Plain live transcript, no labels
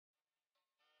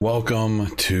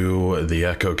Welcome to the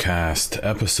EchoCast,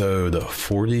 episode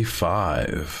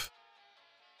 45.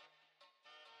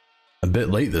 A bit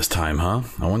late this time, huh?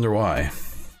 I wonder why.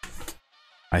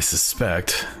 I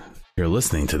suspect if you're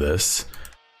listening to this,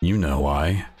 you know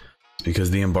why. It's because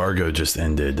the embargo just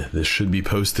ended. This should be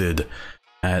posted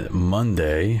at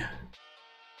Monday,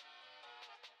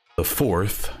 the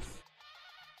 4th,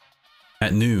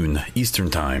 at noon Eastern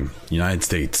Time, United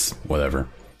States, whatever.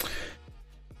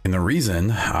 And the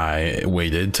reason I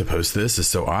waited to post this is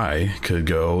so I could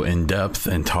go in depth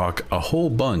and talk a whole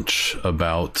bunch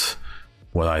about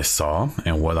what I saw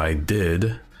and what I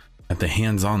did at the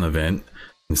hands-on event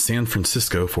in San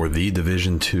Francisco for The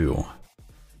Division 2.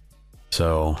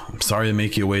 So I'm sorry to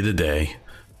make you wait a day.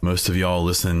 Most of y'all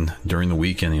listen during the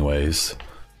week anyways.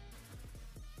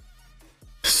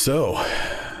 So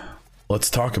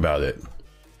let's talk about it.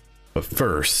 But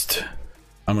first,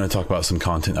 I'm going to talk about some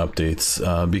content updates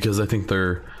because I think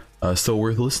they're still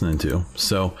worth listening to.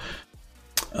 So,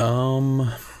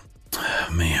 man,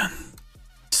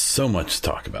 so much to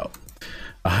talk about.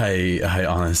 I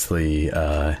honestly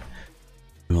am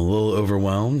a little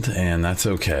overwhelmed, and that's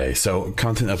okay. So,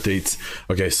 content updates.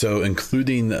 Okay, so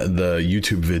including the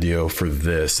YouTube video for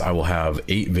this, I will have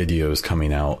 8 videos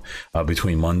coming out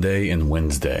between Monday and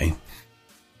Wednesday.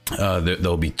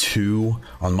 There'll be 2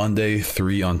 on Monday,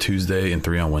 3 on Tuesday, and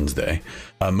 3 on Wednesday.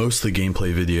 Mostly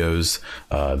gameplay videos.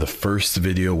 The first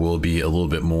video will be a little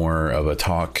bit more of a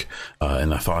talk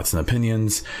and the thoughts and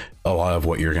opinions. A lot of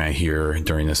what you're going to hear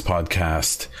during this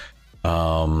podcast.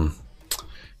 And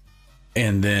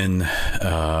then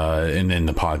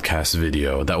the podcast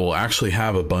video that will actually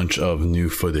have a bunch of new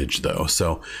footage though.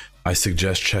 So I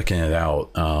suggest checking it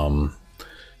out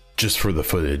just for the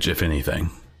footage, if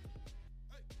anything.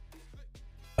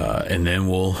 And then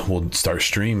we'll start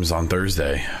streams on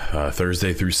Thursday.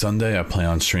 Thursday through Sunday, I plan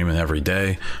on streaming every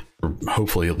day for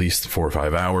hopefully at least 4 or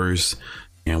 5 hours.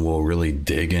 And we'll really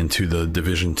dig into the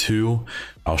Division 2.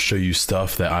 I'll show you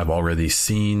stuff that I've already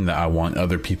seen that I want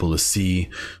other people to see.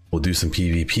 We'll do some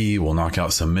PvP. We'll knock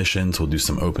out some missions. We'll do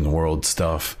some open world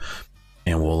stuff.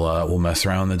 And we'll mess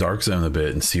around in the Dark Zone a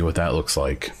bit and see what that looks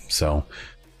like. So,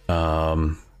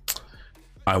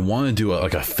 I want to do a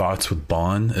thoughts with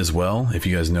Bond as well. If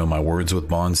you guys know my Words with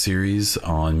Bond series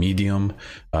on Medium,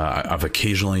 I've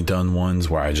occasionally done ones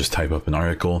where I just type up an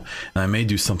article, and I may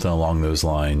do something along those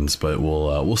lines, but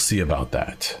we'll see about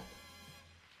that.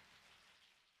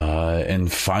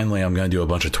 And finally, I'm going to do a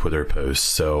bunch of Twitter posts.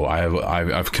 So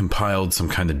I've compiled some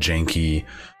kind of janky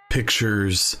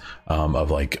pictures of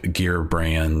like gear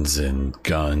brands and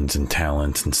guns and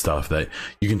talents and stuff that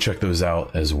you can check those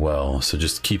out as well. So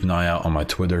just keep an eye out on my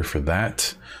Twitter for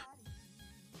that.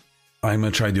 I'm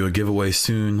going to try to do a giveaway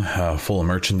soon, full of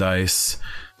merchandise.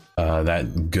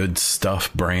 That Good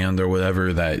Stuff brand or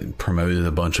whatever that promoted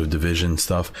a bunch of Division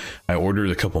stuff. I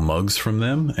ordered a couple mugs from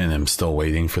them and I'm still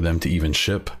waiting for them to even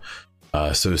ship.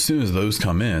 So as soon as those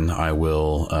come in, I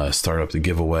will start up the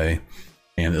giveaway.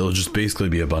 And it'll just basically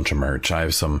be a bunch of merch. I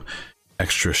have some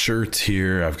extra shirts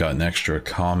here. I've got an extra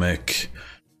comic.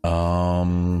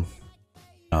 I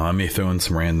may throw in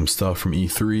some random stuff from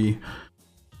E3.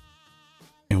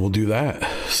 And we'll do that.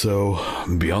 So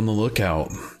be on the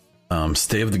lookout.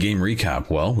 State of the Game recap.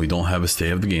 Well, we don't have a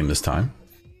State of the Game this time.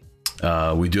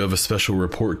 We do have a special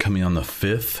report coming on the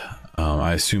 5th.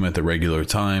 I assume at the regular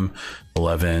time,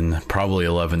 probably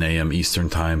 11 a.m. Eastern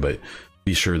time, but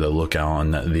be sure to look out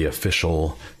on the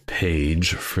official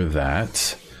page for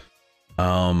that.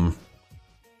 I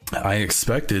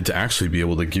expected to actually be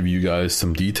able to give you guys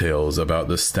some details about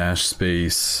the stash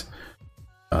space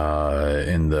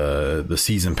and the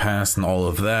season pass and all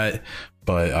of that,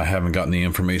 but I haven't gotten the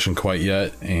information quite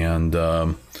yet, and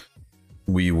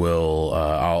we will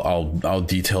I'll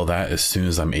detail that as soon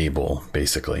as I'm able,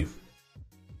 basically.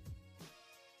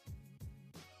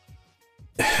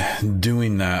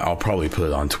 Doing that, I'll probably put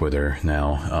it on Twitter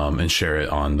now and share it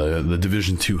on the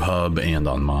Division 2 hub and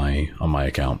on my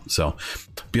account. So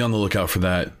be on the lookout for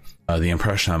that. The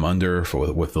impression I'm under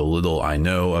with the little I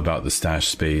know about the stash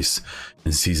space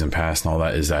and season pass and all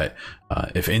that is that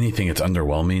if anything, it's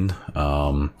underwhelming.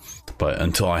 But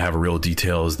until I have real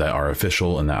details that are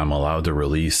official and that I'm allowed to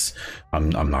release, I'm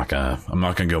not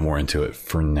gonna go more into it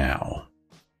for now.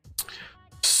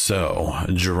 So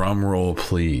drum roll,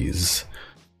 please.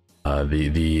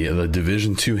 The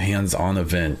Division 2 hands-on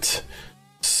event.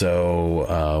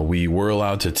 So we were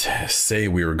allowed to say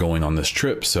we were going on this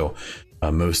trip. So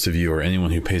most of you or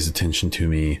anyone who pays attention to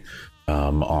me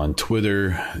on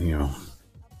Twitter,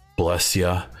 bless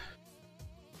ya,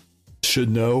 should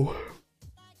know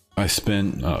I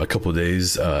spent a couple of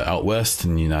days out west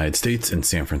in the United States in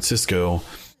San Francisco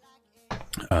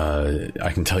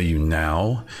I can tell you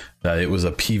now that it was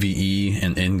a PvE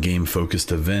and in-game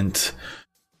focused event.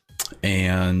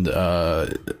 And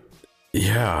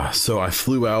yeah, so I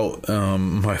flew out.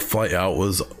 My flight out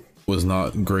was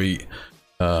not great.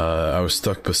 I was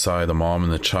stuck beside a mom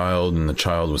and the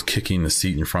child was kicking the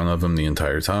seat in front of him the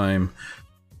entire time.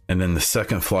 And then the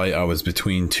second flight, I was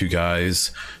between two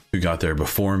guys who got there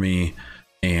before me,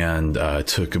 and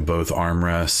took both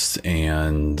armrests,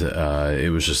 and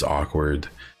it was just awkward.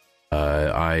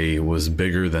 I was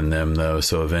bigger than them though,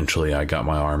 so eventually I got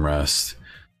my armrest.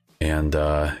 And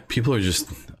people are just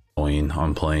annoying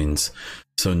on planes,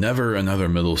 so never another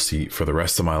middle seat for the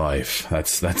rest of my life.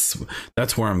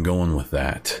 That's where I'm going with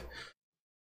that.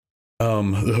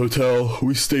 The hotel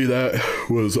we stayed at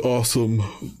was awesome.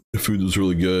 The food was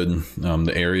really good.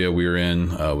 The area we were in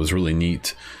was really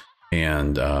neat,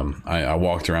 and I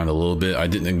walked around a little bit. I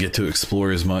didn't get to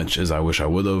explore as much as I wish I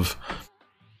would have,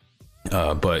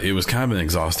 but it was kind of an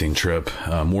exhausting trip,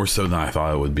 more so than I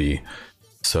thought it would be.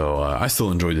 So I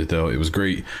still enjoyed it though. It was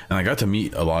great, and I got to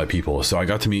meet a lot of people. So I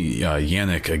got to meet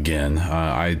Yannick again.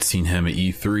 I had seen him at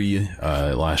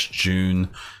E3 last June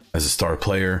as a star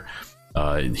player.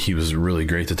 He was really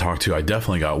great to talk to. I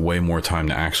definitely got way more time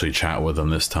to actually chat with him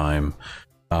this time.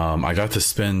 I got to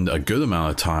spend a good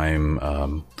amount of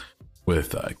time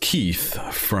with Keith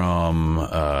from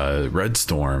Red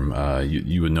Storm.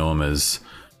 You would know him as,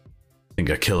 I think,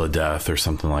 A Kill a Death or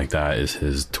something like that is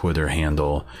his Twitter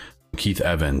handle. Keith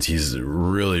Evans, he's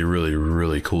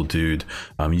really cool dude.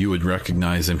 You would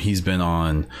recognize him. He's been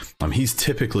on, he's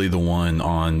typically the one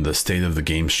on the State of the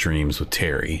Game streams with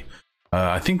Terry.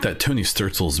 I think that Tony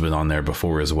Sturzel's been on there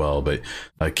before as well, but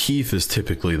Keith is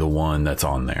typically the one that's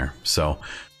on there. So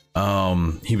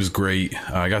he was great.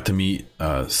 I got to meet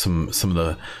some of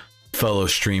the fellow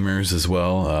streamers as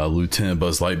well. Lieutenant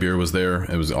Buzz Lightyear was there.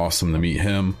 It was awesome to meet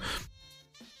him.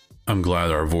 I'm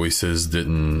glad our voices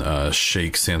didn't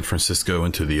shake San Francisco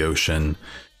into the ocean.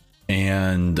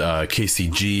 And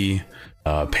KCG,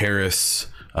 Paris,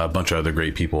 a bunch of other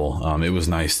great people. It was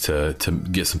nice to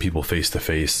get some people face to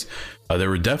face. There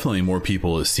were definitely more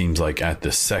people, it seems like, at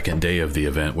the second day of the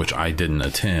event, which I didn't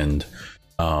attend,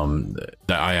 that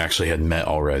I actually had met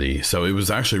already. So it was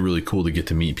actually really cool to get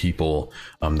to meet people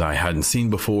that I hadn't seen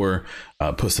before,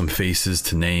 put some faces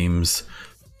to names,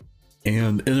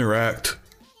 and interact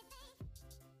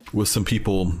with some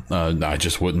people I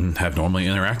just wouldn't have normally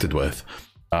interacted with.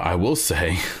 I will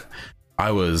say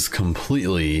I was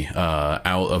completely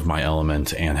out of my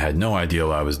element and had no idea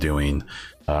what I was doing.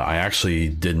 I actually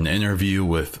did an interview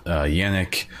with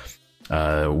Yannick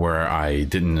where I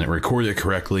didn't record it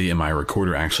correctly, and my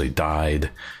recorder actually died.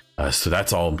 So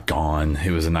that's all gone.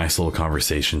 It was a nice little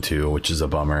conversation too, which is a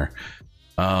bummer.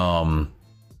 I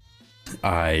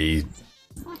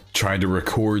tried to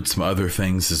record some other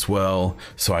things as well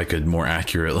so I could more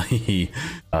accurately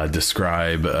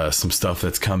describe some stuff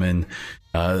that's coming,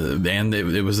 and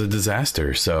it was a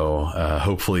disaster. So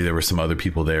hopefully there were some other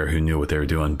people there who knew what they were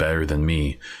doing better than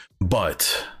me,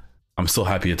 but I'm still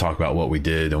happy to talk about what we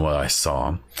did and what I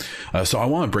saw. So I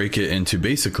want to break it into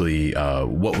basically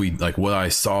what I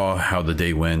saw, how the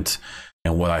day went,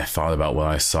 and what I thought about what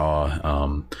I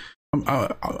saw.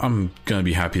 I'm gonna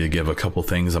be happy to give a couple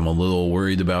things I'm a little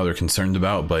worried about or concerned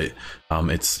about, but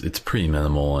it's pretty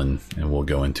minimal, and we'll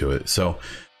go into it. So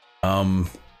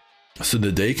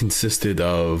the day consisted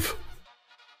of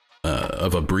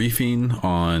a briefing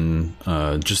on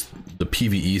just the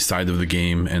PvE side of the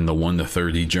game and the 1 to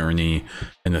 30 journey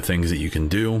and the things that you can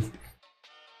do.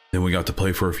 Then we got to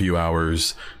play for a few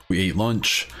hours. We ate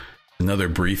lunch. Another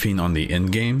briefing on the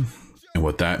end game and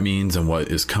what that means and what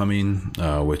is coming,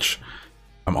 which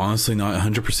I'm honestly not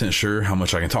 100% sure how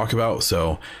much I can talk about.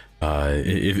 So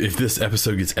if this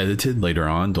episode gets edited later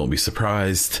on, don't be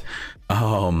surprised.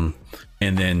 And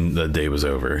then the day was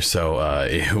over. So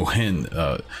it went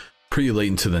pretty late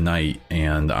into the night,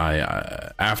 and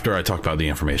I after I talk about the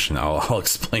information, I'll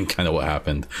explain kind of what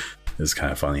happened. It's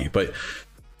kind of funny, but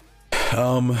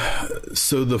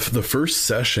so the first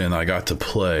session I got to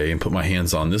play and put my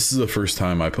hands on, this is the first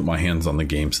time I put my hands on the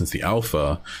game since the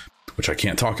alpha, which I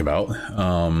can't talk about,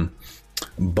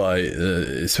 but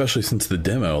especially since the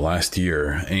demo last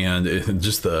year, and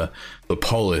just the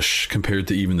polish compared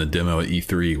to even the demo at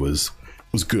E3 was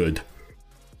good.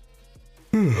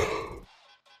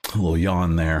 A little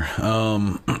yawn there.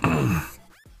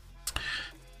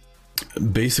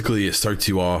 Basically it starts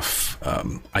you off,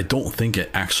 I don't think at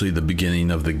actually the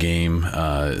beginning of the game,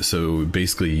 so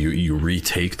basically you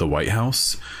retake the White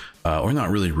House, or not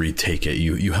really retake it,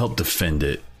 you help defend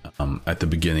it at the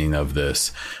beginning of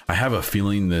this. I have a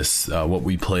feeling this what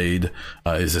we played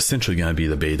is essentially going to be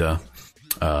the beta.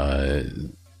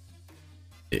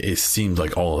 it seemed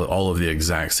like all of the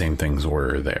exact same things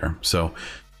were there. So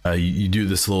you do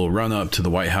this little run up to the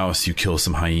White House, you kill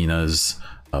some hyenas,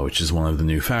 which is one of the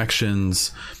new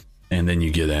factions, and then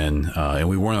you get in, and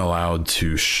we weren't allowed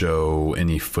to show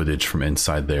any footage from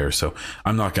inside there, so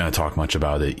I'm not going to talk much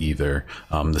about it either.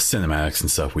 The cinematics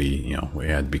and stuff we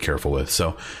had to be careful with.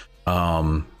 So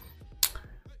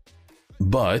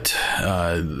but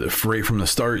right from the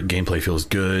start, gameplay feels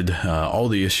good. All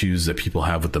the issues that people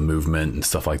have with the movement and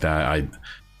stuff like that,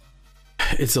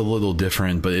 it's a little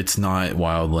different, but it's not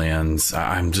Wildlands.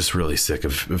 I'm just really sick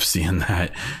of seeing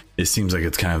that. It seems like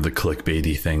it's kind of the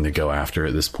clickbaity thing to go after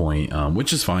at this point,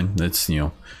 which is fine. It's,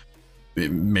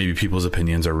 maybe people's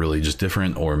opinions are really just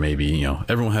different, or maybe,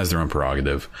 everyone has their own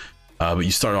prerogative. But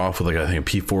you start off with like, I think,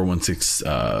 a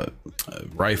P416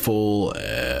 rifle.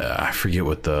 I forget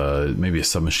what maybe a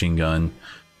submachine gun.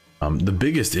 The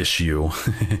biggest issue,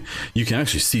 you can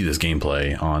actually see this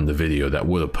gameplay on the video that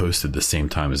would have posted the same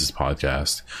time as this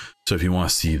podcast. So if you want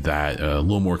to see that a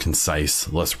little more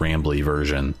concise, less rambly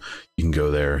version, you can go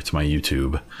there to my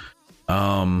YouTube.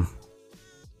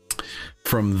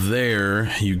 From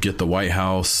there, you get the White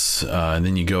House, and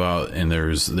then you go out, and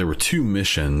there were 2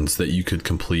 missions that you could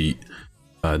complete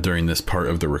during this part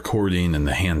of the recording and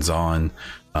the hands-on.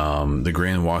 The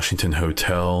Grand Washington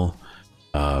Hotel,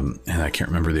 and I can't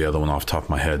remember the other one off the top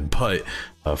of my head, but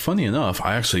funny enough,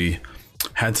 I actually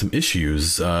had some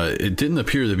issues. It didn't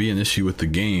appear to be an issue with the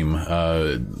game.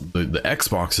 The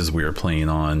Xboxes we were playing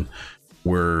on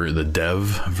were the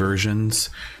dev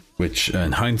versions, which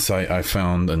in hindsight I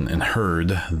found and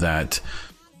heard that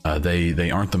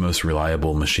they aren't the most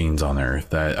reliable machines on Earth.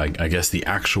 That I guess the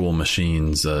actual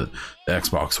machines, the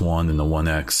Xbox One and the One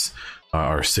X,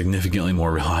 are significantly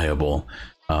more reliable,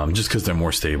 just because they're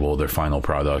more stable, their final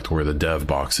product, where the dev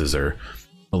boxes are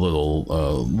a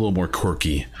little more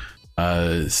quirky.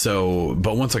 But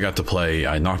once I got to play,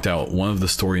 I knocked out one of the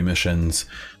story missions.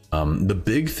 The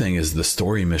big thing is the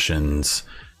story missions,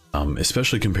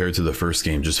 especially compared to the first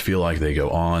game, just feel like they go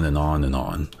on and on and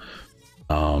on.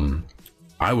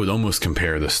 I would almost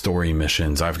compare the story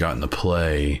missions I've gotten to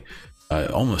play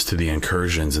almost to the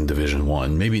incursions in Division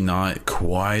 1. Maybe not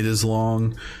quite as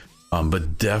long,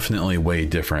 but definitely way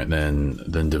different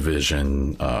than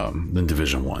Division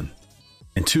 1.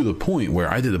 And to the point where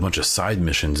I did a bunch of side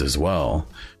missions as well,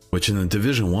 which in the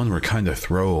Division 1 were kind of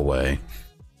throwaway.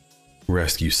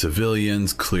 Rescue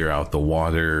civilians, clear out the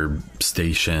water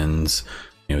stations,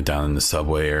 down in the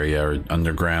subway area or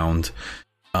underground.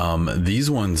 These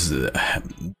ones,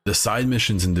 the side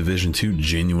missions in Division 2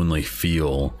 genuinely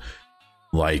feel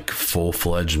like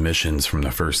full-fledged missions from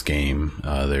the first game.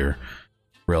 They're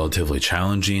relatively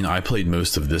challenging. I played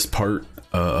most of this part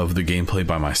of the gameplay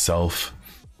by myself,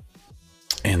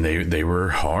 and they were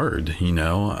hard,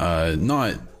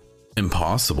 not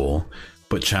impossible,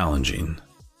 but challenging.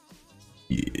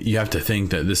 You have to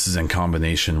think that this is in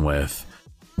combination with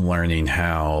learning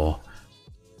how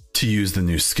to use the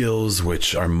new skills,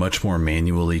 which are much more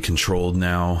manually controlled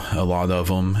now, a lot of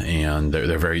them, and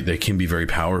they can be very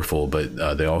powerful,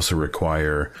 but they also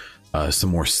require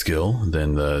some more skill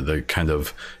than the kind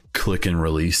of click and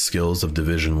release skills of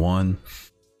Division 1.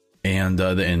 And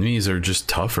the enemies are just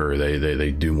tougher.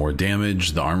 They do more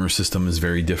damage. The armor system is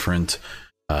very different.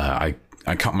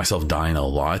 I caught myself dying a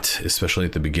lot, especially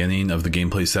at the beginning of the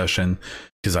gameplay session,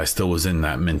 because I still was in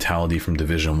that mentality from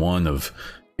Division 1 of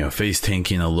face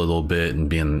tanking a little bit and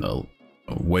being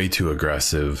way too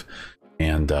aggressive.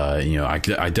 And I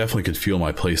definitely could feel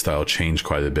my playstyle change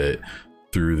quite a bit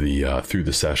through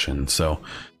the session. So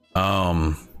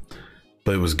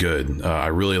but it was good. I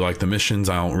really like the missions.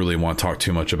 I don't really want to talk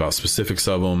too much about specifics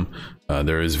of them.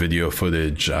 There is video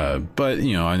footage, but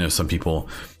I know some people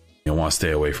want to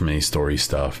stay away from any story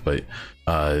stuff. But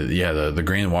the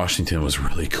Grand Washington was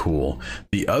really cool.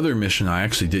 The other mission I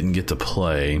actually didn't get to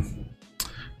play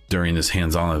during this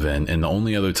hands-on event, and the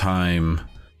only other time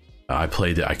I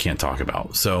played it I can't talk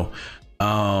about. So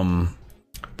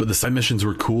but the side missions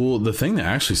were cool. The thing that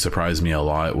actually surprised me a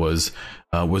lot was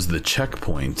the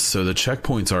checkpoints. So the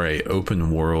checkpoints are a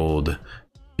open world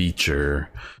feature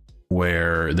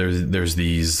where there's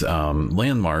these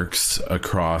landmarks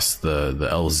across the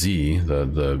LZ,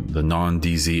 the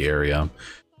non-DZ area,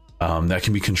 that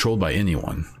can be controlled by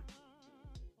anyone.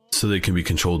 So they can be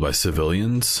controlled by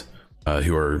civilians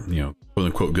who are quote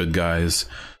unquote good guys,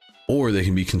 or they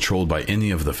can be controlled by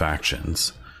any of the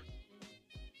factions.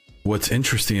 What's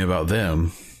interesting about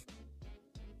them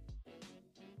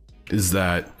is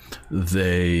that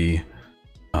they're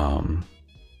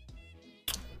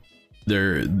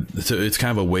so it's kind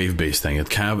of a wave based thing. It's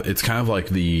kind of like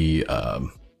the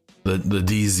the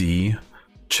DZ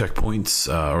checkpoints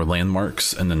or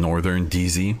landmarks in the northern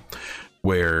DZ,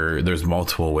 where there's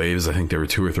multiple waves. I think there were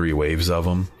 2 or 3 waves of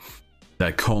them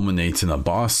that culminates in a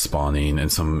boss spawning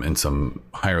and some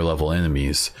higher level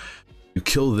enemies. You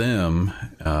kill them,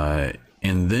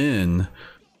 and then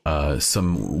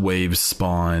some waves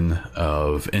spawn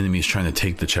of enemies trying to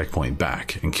take the checkpoint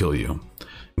back and kill you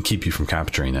and keep you from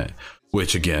capturing it,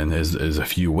 which again is a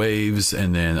few waves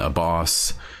and then a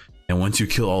boss. And once you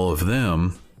kill all of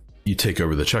them, you take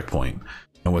over the checkpoint.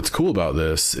 And what's cool about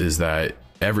this is that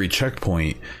every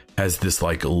checkpoint has this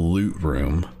like loot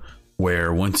room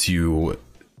where once you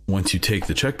take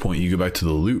the checkpoint, you go back to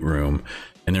the loot room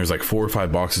and there's like 4 or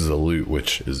 5 boxes of loot,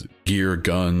 which is gear,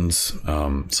 guns,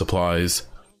 supplies.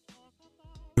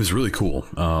 It was really cool.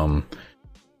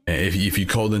 If you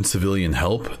called in civilian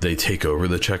help, they take over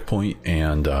the checkpoint.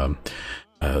 And the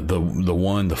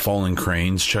Fallen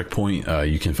Cranes checkpoint,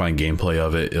 you can find gameplay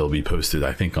of it. It'll be posted,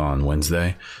 I think, on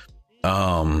Wednesday.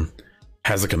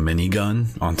 Has like a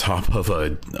minigun on top of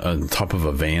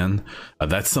a van.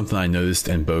 That's something I noticed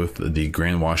in both the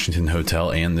Grand Washington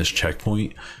Hotel and this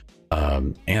checkpoint.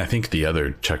 And I think the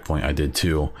other checkpoint I did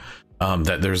too.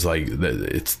 That there's like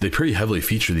that they pretty heavily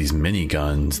feature these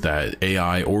miniguns that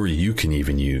AI or you can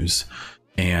even use,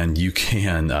 and you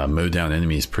can mow down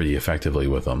enemies pretty effectively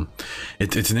with them.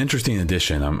 It's an interesting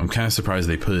addition. I'm kind of surprised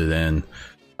they put it in,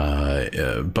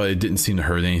 but it didn't seem to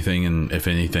hurt anything. And if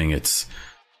anything, it's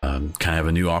kind of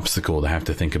a new obstacle to have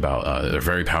to think about. They're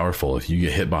very powerful. If you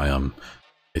get hit by them,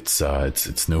 it's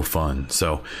no fun.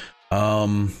 So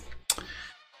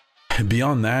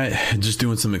beyond that, just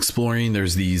doing some exploring.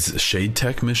 There's these Shade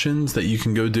Tech missions that you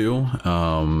can go do.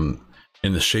 And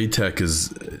the Shade Tech is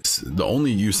the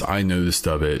only use I noticed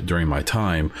of it during my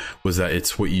time was that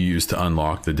it's what you use to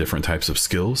unlock the different types of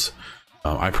skills.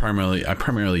 I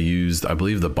primarily used, I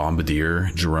believe, the Bombardier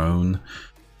drone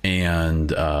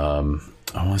and I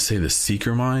want to say the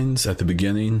Seeker mines at the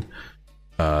beginning,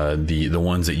 the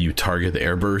ones that you target the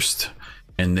airburst,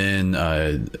 and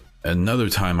then another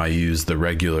time I used the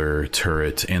regular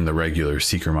turret and the regular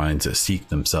Seeker mines that seek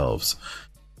themselves.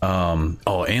 And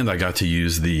I got to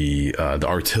use the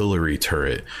artillery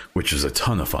turret, which is a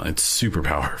ton of fun. It's super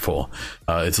powerful.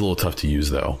 It's a little tough to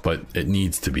use though, but it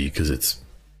needs to be because it's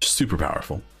super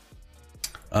powerful.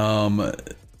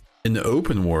 In the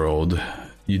open world,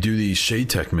 you do these Shade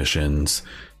Tech missions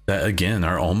that again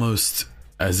are almost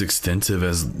as extensive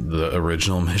as the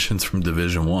original missions from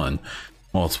Division 1.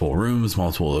 Multiple rooms,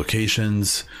 multiple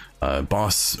locations,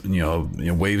 boss,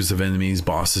 waves of enemies,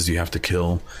 bosses you have to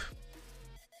kill.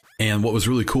 And what was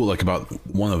really cool, like about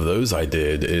one of those I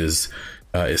did, is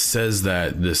it says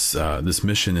that this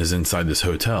mission is inside this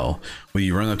hotel. Well,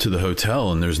 you run up to the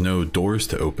hotel and there's no doors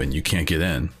to open. You can't get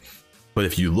in. But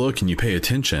if you look and you pay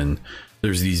attention,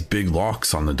 there's these big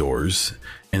locks on the doors.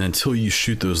 And until you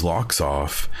shoot those locks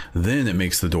off, then it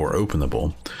makes the door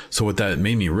openable. So what that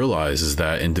made me realize is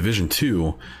that in Division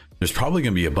 2, there's probably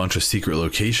going to be a bunch of secret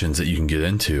locations that you can get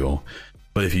into.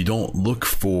 But if you don't look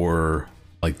for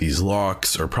like these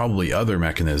locks or probably other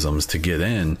mechanisms to get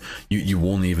in, you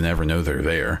won't even ever know they're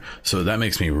there. So that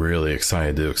makes me really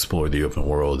excited to explore the open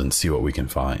world and see what we can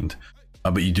find.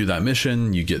 But you do that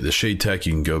mission, you get the Shade Tech,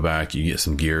 you can go back, you get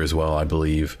some gear as well, I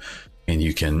believe. And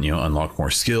you can, unlock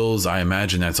more skills. I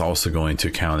imagine that's also going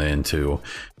to count into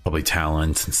probably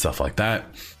talents and stuff like that.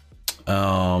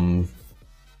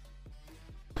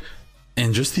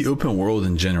 And just the open world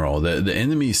in general, the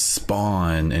enemies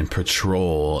spawn and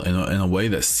patrol in a way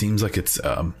that seems like it's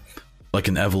like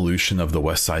an evolution of the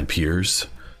West Side Piers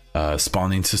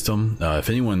spawning system. If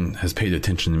anyone has paid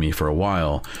attention to me for a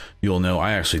while, you'll know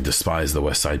I actually despise the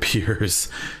West Side Piers.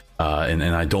 And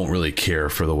I don't really care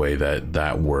for the way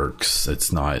that works.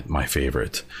 It's not my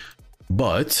favorite,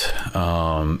 but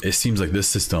it seems like this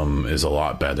system is a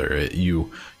lot better.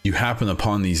 You happen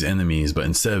upon these enemies, but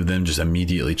instead of them just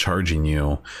immediately charging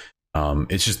you,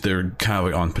 it's just they're kind of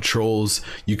like on patrols.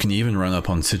 You can even run up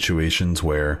on situations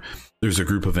where there's a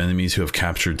group of enemies who have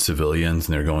captured civilians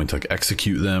and they're going to like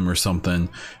execute them or something,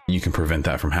 and you can prevent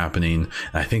that from happening.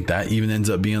 And I think that even ends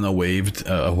up being a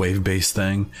wave-based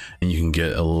thing, and you can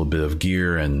get a little bit of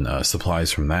gear and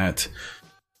supplies from that.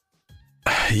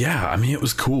 Yeah, I mean, it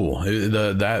was cool.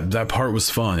 That part was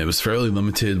fun. It was fairly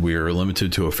limited. We were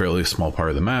limited to a fairly small part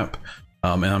of the map.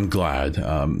 And I'm glad.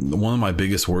 One of my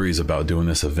biggest worries about doing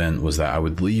this event was that I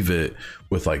would leave it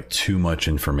with like too much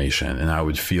information and I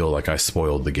would feel like I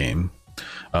spoiled the game.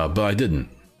 But I didn't.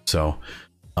 So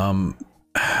I'm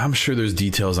sure there's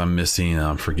details I'm missing and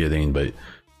I'm forgetting, but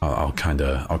I'll kind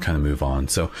of move on.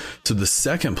 So the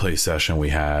second play session we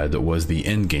had was the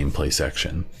end game play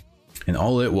section. and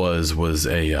all it was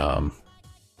a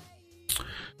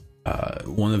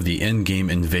one of the end-game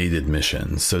invaded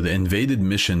missions. So the invaded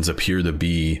missions appear to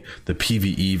be the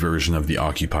PvE version of the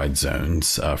occupied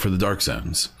zones for the Dark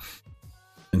Zones.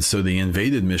 And so the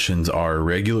invaded missions are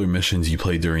regular missions you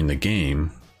play during the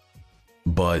game,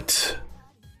 but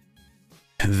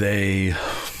they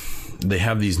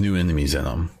have these new enemies in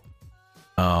them.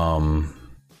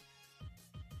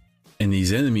 And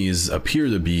these enemies appear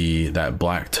to be that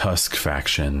Black Tusk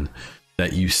faction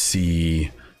that you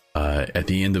see at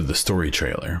the end of the story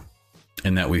trailer,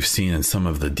 and that we've seen in some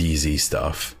of the DZ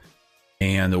stuff.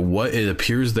 And what it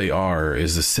appears they are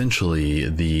is essentially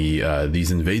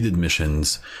these invaded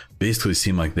missions basically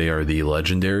seem like they are the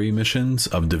legendary missions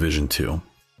of Division 2.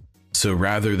 So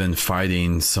rather than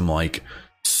fighting some like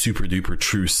super duper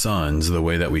true sons the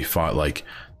way that we fought like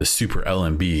the super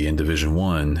LMB in Division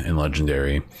 1 in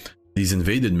Legendary, these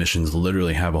invaded missions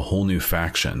literally have a whole new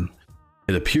faction.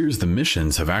 It appears the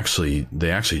missions have actually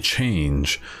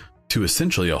change to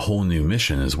essentially a whole new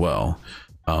mission as well,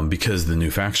 because the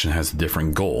new faction has a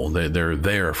different goal. They're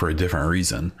there for a different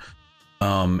reason.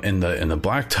 And the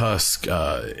Black Tusk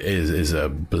is a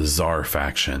bizarre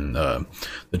faction.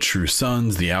 The True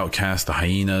Sons, the Outcast, the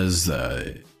Hyenas.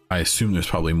 I assume there's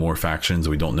probably more factions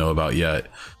we don't know about yet.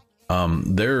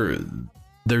 They're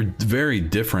very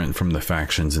different from the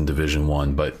factions in Division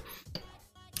 1, but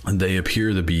they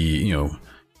appear to be, you know,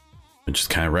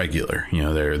 just kind of regular. You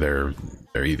know, they're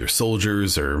either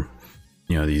soldiers or,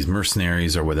 you know, these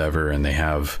mercenaries or whatever, and they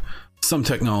have some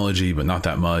technology but not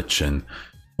that much. And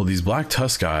well, these Black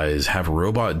Tusk guys have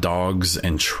robot dogs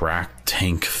and track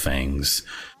tank things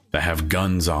that have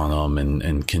guns on them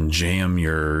and can jam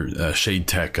your shade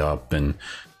tech up. And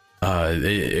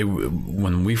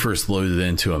when we first loaded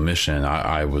into a mission,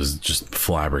 I was just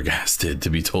flabbergasted, to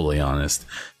be totally honest.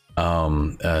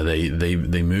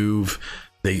 They move,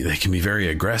 they can be very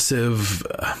aggressive,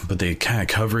 but they kind of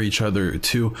cover each other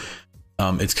too.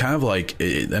 It's kind of like,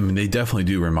 I mean, they definitely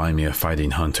do remind me of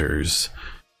fighting hunters,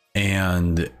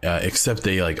 and except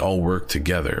they like all work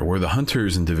together, where the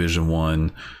hunters in Division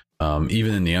 1,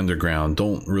 even in the underground,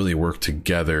 don't really work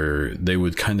together. They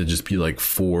would kind of just be like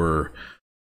 4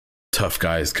 tough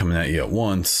guys coming at you at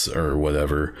once or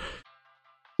whatever,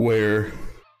 where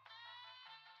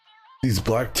these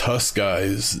Black Tusk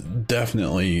guys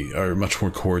definitely are much more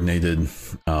coordinated.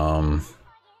 One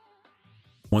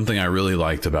thing I really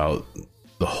liked about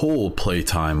the whole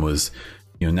playtime was,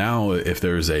 you know, now if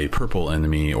there's a purple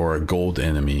enemy or a gold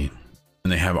enemy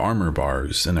and they have armor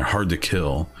bars and they're hard to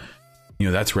kill, you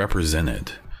know, that's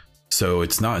represented. So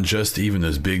it's not just even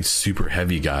those big super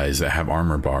heavy guys that have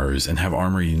armor bars and have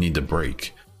armor you need to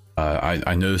break.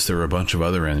 I noticed there were a bunch of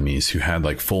other enemies who had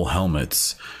like full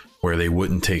helmets where they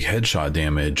wouldn't take headshot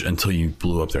damage until you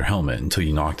blew up their helmet, until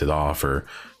you knocked it off or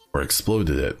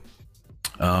exploded it.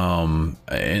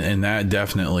 And that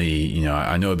definitely, you know,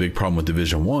 I know a big problem with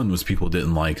Division 1 was people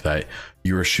didn't like that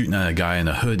you were shooting at a guy in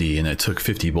a hoodie and it took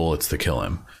 50 bullets to kill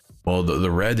him. Well, the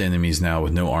red enemies now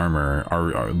with no armor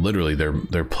are literally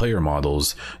their player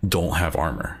models don't have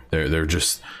armor. They're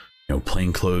just, you know,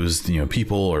 plainclothes, you know,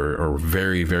 people or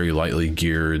very, very lightly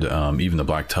geared. Even the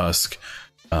Black Tusk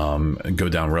go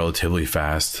down relatively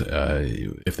fast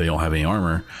if they don't have any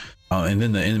armor. And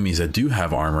then the enemies that do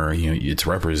have armor, you know, it's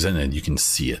represented. You can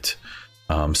see it.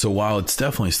 So while it's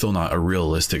definitely still not a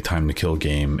realistic time to kill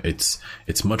game, it's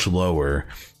much lower.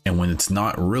 And when it's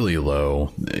not really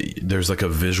low, there's like a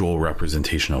visual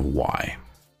representation of why.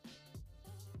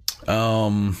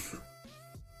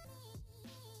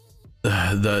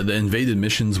 The invaded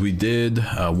missions we did,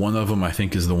 one of them I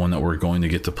think is the one that we're going to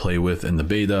get to play with in the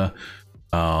beta.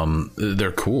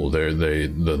 They're cool.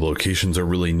 The locations are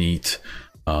really neat.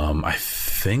 I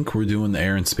think we're doing the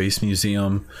Air and Space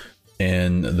Museum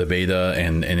in the beta,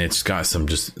 and it's got some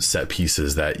just set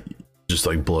pieces that just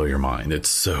like blow your mind. It's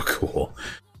so cool.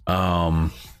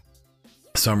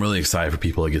 So I'm really excited for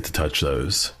people to get to touch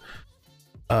those.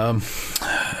 And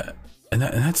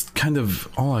that's kind of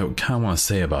all I kind of want to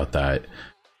say about that.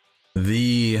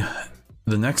 The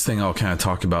next thing I'll kind of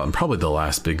talk about, and probably the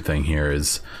last big thing here,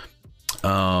 is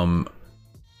I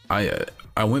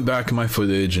went back in my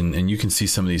footage, and you can see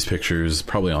some of these pictures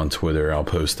probably on Twitter. I'll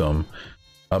post them.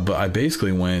 But I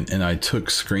basically went and I took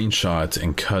screenshots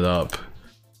and cut up,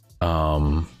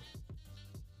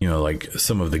 you know, like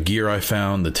some of the gear I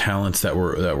found, the talents that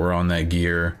were on that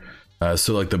gear.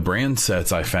 So like the brand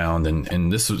sets I found,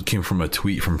 and this came from a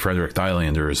tweet from Frederick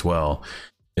Dylander as well,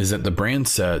 is that the brand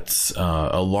sets,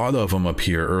 a lot of them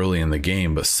appear early in the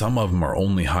game, but some of them are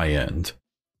only high end.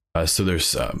 So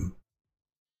there's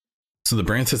So the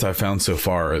brand sets I found so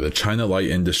far are the China Light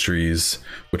Industries,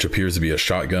 which appears to be a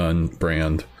shotgun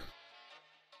brand.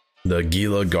 The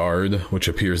Gila Guard, which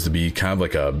appears to be kind of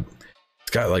like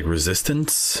it's got like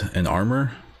resistance and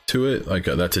armor to it. Like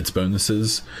that's its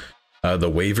bonuses. The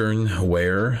Wyvern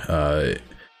Wear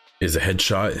is a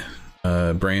headshot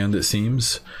brand, it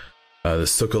seems. The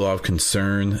Sokolov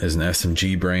Concern is an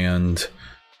SMG brand.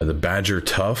 The Badger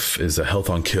Tough is a health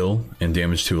on kill and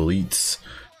damage to elites.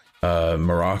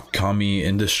 Murakami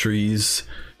Industries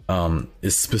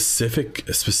is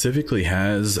specifically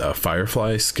has a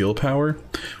Firefly skill power,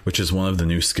 which is one of the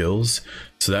new skills.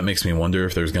 So that makes me wonder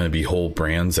if there's going to be whole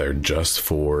brands that are just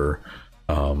for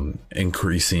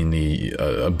increasing the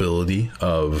ability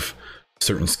of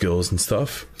certain skills and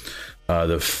stuff.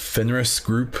 The Fenris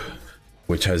Group,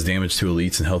 which has damage to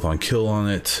elites and health on kill on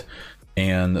it,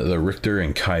 and the Richter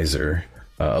and Kaiser.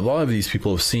 A lot of these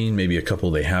people have seen, maybe a couple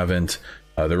they haven't.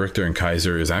 The Richter and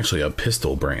Kaiser is actually a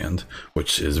pistol brand,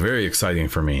 which is very exciting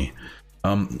for me.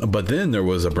 But then there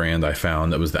was a brand I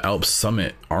found that was the Alps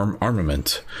Summit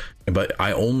Armament, but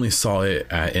I only saw it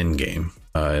at endgame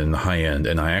in the high end,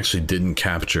 and I actually didn't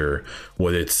capture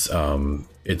what its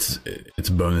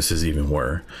bonuses even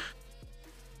were.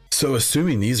 So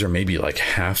assuming these are maybe like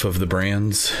half of the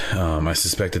brands, I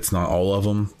suspect it's not all of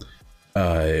them.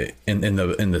 And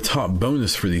the top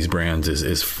bonus for these brands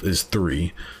is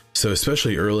 3. So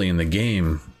especially early in the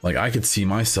game, like I could see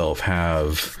myself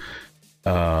have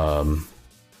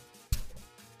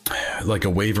like a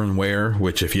Wyvern Wear,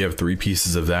 which if you have 3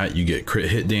 pieces of that, you get crit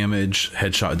hit damage,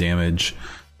 headshot damage,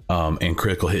 and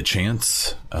critical hit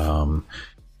chance, and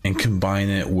combine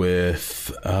it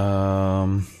with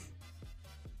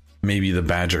maybe the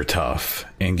Badger Tough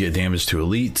and get damage to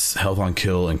elites, health on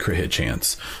kill, and crit hit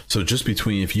chance. So just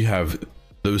between, if you have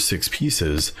those 6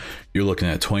 pieces, you're looking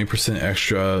at 20%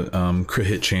 extra crit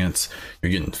hit chance.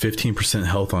 You're getting 15%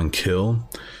 health on kill.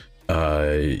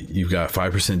 You've got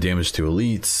 5% damage to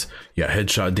elites. You got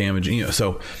headshot damage.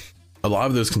 So a lot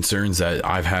of those concerns that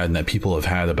I've had and that people have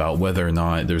had about whether or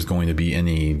not there's going to be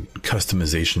any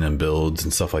customization and builds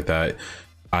and stuff like that,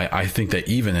 I think that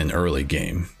even in early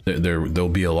game, there'll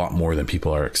be a lot more than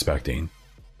people are expecting.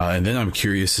 And then I'm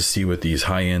curious to see what these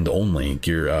high-end only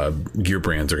gear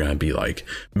brands are going to be like.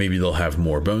 Maybe they'll have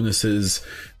more bonuses.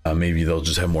 Maybe they'll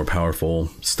just have more powerful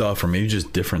stuff, or maybe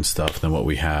just different stuff than what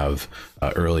we have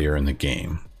earlier in the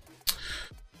game.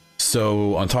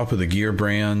 So on top of the gear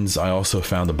brands, I also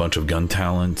found a bunch of gun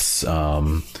talents.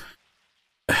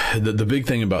 The big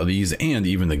thing about these, and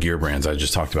even the gear brands I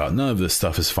just talked about, none of this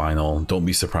stuff is final. Don't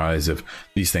be surprised if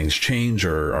these things change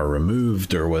or are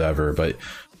removed or whatever. But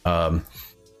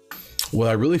what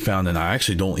I really found, and I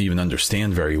actually don't even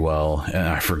understand very well, and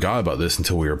I forgot about this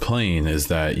until we were playing, is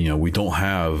that, you know, we don't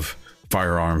have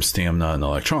firearms, stamina, and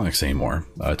electronics anymore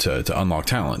to unlock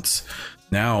talents.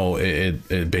 Now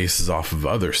it bases off of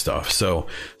other stuff. So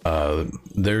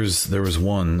there was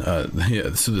one.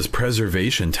 So this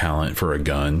preservation talent for a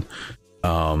gun.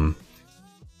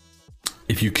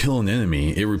 If you kill an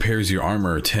enemy, it repairs your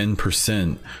armor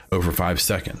 10% over 5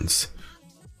 seconds.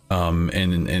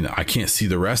 And I can't see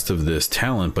the rest of this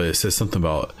talent, but it says something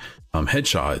about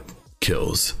headshot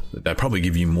kills that probably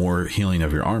give you more healing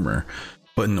of your armor.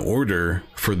 But in order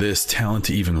for this talent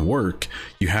to even work,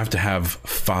 you have to have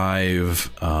 5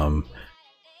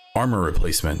 armor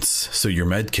replacements. So your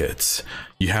med kits,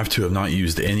 you have to have not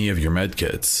used any of your med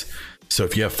kits. So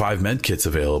if you have 5 med kits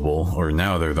available, or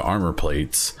now they're the armor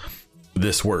plates,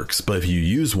 this works. But if you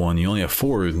use one, you only have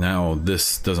 4. Now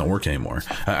this doesn't work anymore.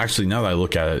 Actually, now that I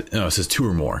look at it, no, it says 2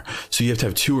 or more. So you have to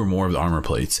have 2 or more of the armor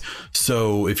plates.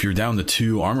 So if you're down to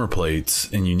 2 armor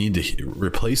plates and you need to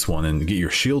replace one and get your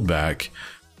shield back,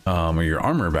 or your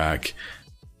armor back,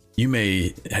 you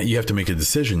have to make a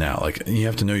decision now. Like, you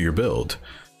have to know your build.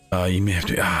 You may have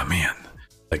to, man,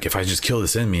 like if I just kill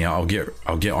this enemy, I'll get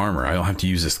armor. I don't have to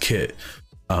use this kit.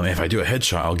 If I do a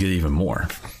headshot, I'll get even more.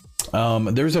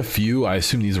 There's a few, I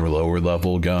assume these were lower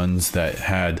level guns that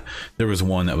had, there was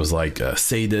one that was like a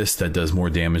Sadist that does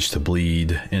more damage to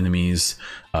bleed enemies,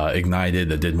 Ignited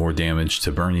that did more damage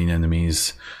to burning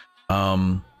enemies.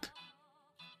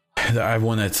 I have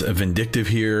one that's a Vindictive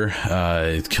here.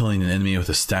 Killing an enemy with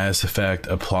a status effect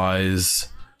applies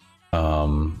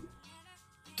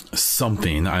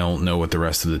something, I don't know what the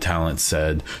rest of the talent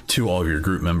said, to all of your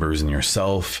group members and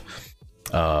yourself.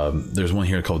 There's one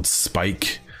here called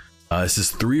Spike. This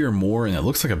is 3 or more, and it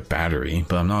looks like a battery,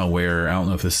 but I'm not aware. I don't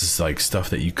know if this is like stuff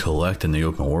that you collect in the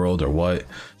open world or what.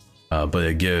 But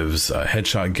it gives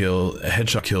headshot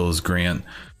kills grant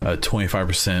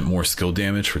 25% more skill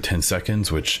damage for 10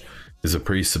 seconds, which is a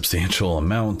pretty substantial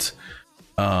amount.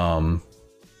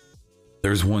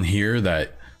 There's one here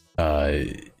that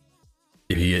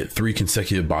if you get 3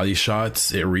 consecutive body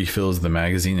shots, it refills the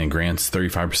magazine and grants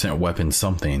 35% weapon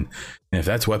something. And if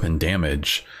that's weapon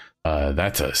damage,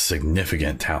 that's a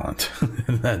significant talent.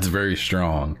 That's very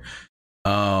strong.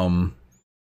 And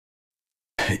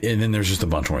then there's just a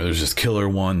bunch more. There's just killer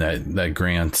one that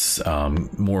grants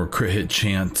more crit hit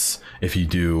chance if you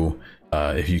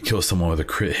kill someone with a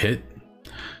crit hit.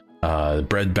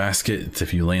 Bread basket,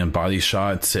 if you land body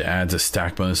shots, it adds a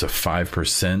stack bonus of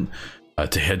 5%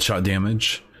 to headshot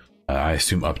damage. I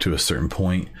assume up to a certain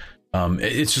point.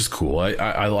 It's just cool.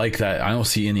 I like that. I don't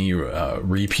see any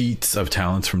repeats of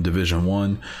talents from Division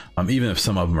 1, even if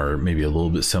some of them are maybe a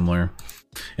little bit similar.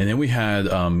 And then we had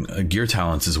gear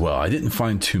talents as well. I didn't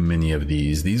find too many of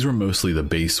these. These were mostly the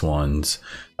base ones.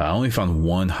 I only found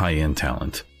one high-end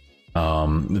talent.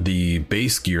 The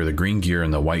base gear, the green gear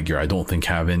and the white gear, I don't think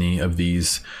have any of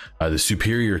these. The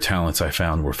superior talents I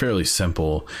found were fairly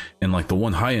simple, and like the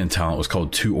one high-end talent was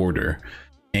called 2 Order,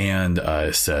 and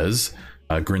it says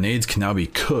grenades can now be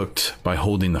cooked by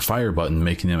holding the fire button,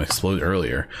 making them explode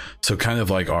earlier. So kind of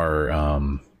like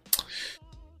our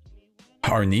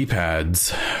knee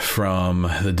pads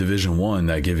from the Division 1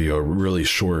 that give you a really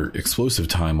short explosive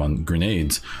time on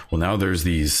grenades. Well, now there's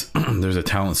these there's a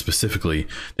talent specifically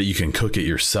that you can cook it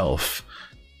yourself,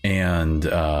 and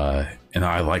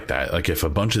I like that. Like if a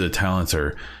bunch of the talents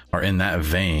are in that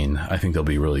vein, I think they'll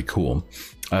be really cool.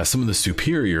 Some of the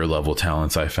superior level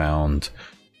talents I found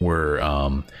were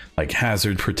like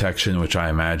hazard protection, which I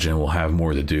imagine will have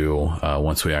more to do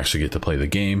once we actually get to play the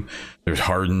game. There's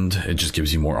hardened, it just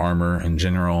gives you more armor in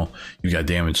general. You got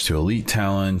damage to elite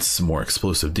talents, more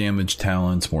explosive damage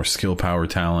talents, more skill power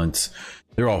talents.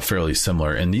 They're all fairly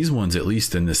similar, and these ones, at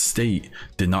least in this state,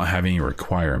 did not have any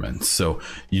requirements. So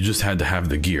you just had to have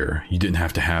the gear. You didn't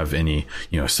have to have any,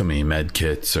 so many med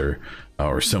kits or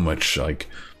so much like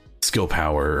skill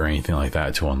power or anything like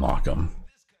that to unlock them.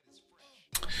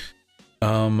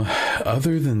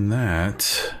 Other than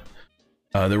that,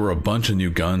 there were a bunch of new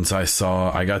guns I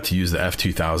saw. I got to use the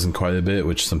F2000 quite a bit,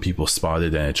 which some people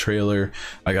spotted in a trailer.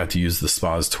 I got to use the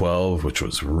SPAS 12, which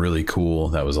was really cool.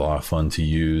 That was a lot of fun to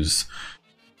use.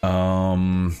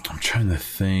 I'm trying to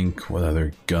think what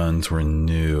other guns were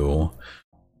new.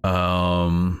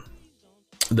 The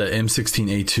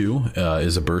M16A2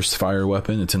 is a burst fire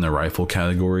weapon. It's in the rifle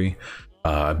category.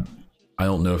 I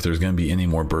don't know if there's going to be any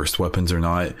more burst weapons or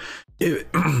not.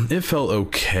 It felt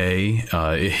okay.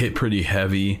 It hit pretty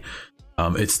heavy.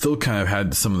 It still kind of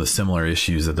had some of the similar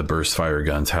issues that the burst fire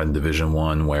guns had in Division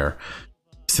 1, where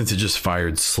since it just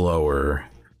fired slower,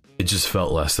 it just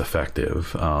felt less effective.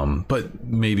 But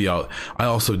maybe I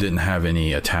also didn't have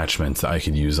any attachments that I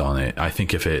could use on it. I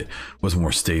think if it was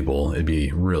more stable, it'd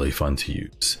be really fun to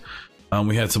use.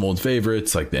 We had some old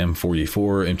favorites like the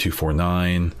M44,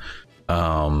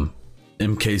 M249,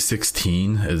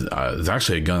 MK16 is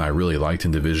actually a gun I really liked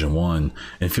in Division 1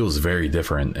 and feels very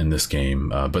different in this game,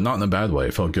 but not in a bad way.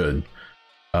 It felt good.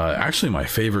 Actually, my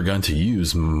favorite gun to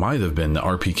use might have been the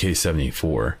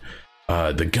RPK-74.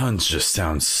 The guns just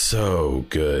sound so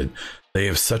good. They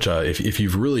have such a, if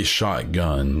you've really shot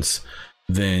guns,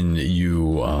 then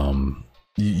you'll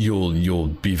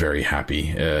be very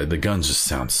happy. The guns just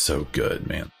sound so good,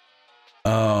 man.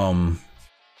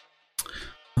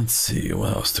 Let's see,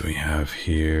 what else do we have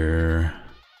here?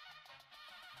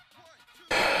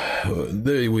 We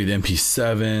had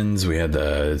MP7s, we had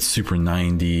the Super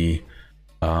 90.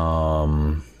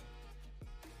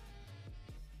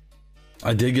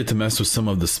 I did get to mess with some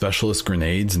of the specialist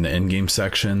grenades in the endgame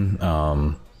section.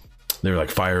 They were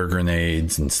like fire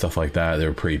grenades and stuff like that. They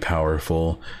were pretty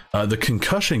powerful. The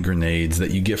concussion grenades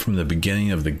that you get from the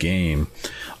beginning of the game,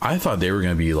 I thought they were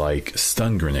going to be like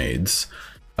stun grenades.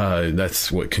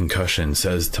 That's what concussion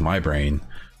says to my brain.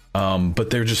 But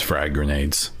they're just frag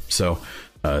grenades. So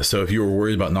if you were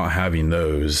worried about not having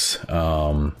those,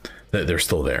 they're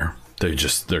still there.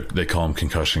 They call them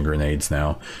concussion grenades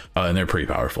now, and they're pretty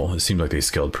powerful. It seemed like they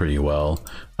scaled pretty well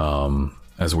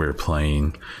as we were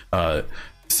playing.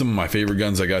 Some of my favorite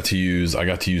guns I got to use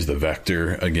the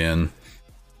Vector again,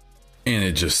 and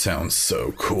it just sounds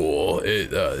so cool.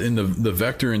 In the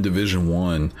Vector in Division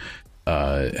 1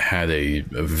 had a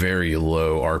very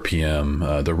low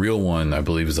RPM. The real one I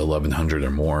believe is 1100 or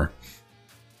more,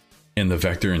 and the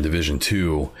Vector in Division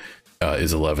 2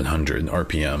 is 1100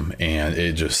 RPM, and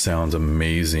it just sounds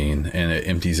amazing, and it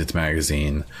empties its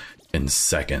magazine in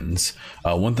seconds.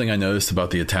 One thing I noticed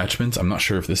about the attachments, I'm not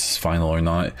sure if this is final or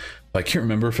not, but I can't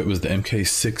remember if it was the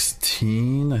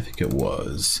MK16. I think it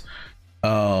was.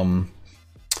 The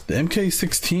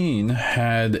MK16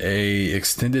 had a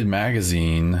extended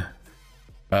magazine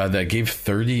that gave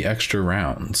 30 extra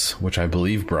rounds, which I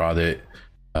believe brought it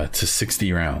to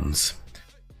 60 rounds.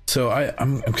 So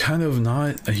I'm kind of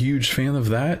not a huge fan of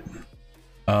that,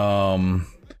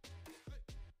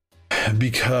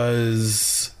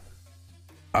 because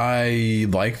I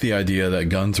like the idea that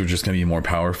guns are just going to be more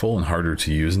powerful and harder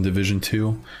to use in Division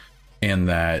 2, and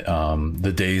that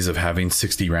the days of having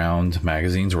 60 round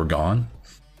magazines were gone.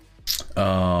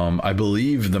 I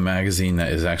believe the magazine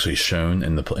that is actually shown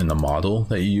in the model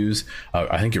that you use,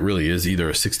 I think it really is either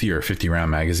a 60 or a 50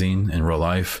 round magazine in real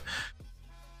life.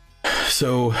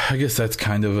 So I guess that's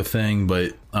kind of a thing,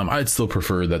 but I'd still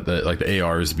prefer that the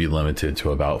ARs be limited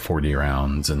to about 40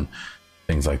 rounds and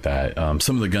things like that.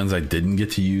 Some of the guns I didn't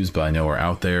get to use, but I know are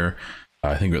out there.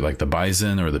 I think like the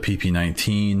Bison or the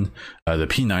PP19, the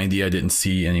P90. I didn't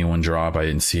see anyone drop. I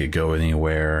didn't see it go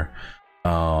anywhere.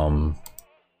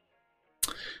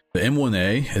 The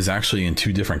M1A is actually in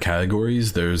two different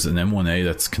categories. There's an M1A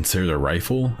that's considered a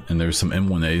rifle, and there's some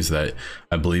M1As that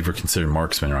I believe are considered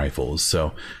marksman rifles.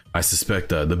 So I suspect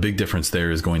the big difference there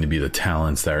is going to be the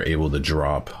talents that are able to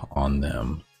drop on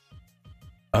them.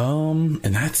 And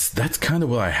that's kind of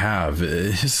what I have.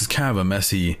 This is kind of a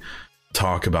messy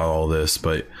talk about all this,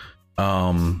 but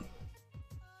I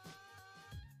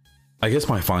guess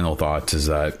my final thoughts is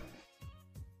that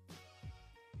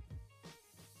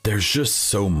there's just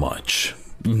so much,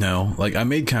 like I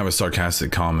made kind of a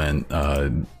sarcastic comment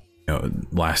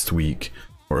last week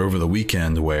or over the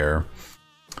weekend where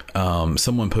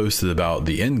someone posted about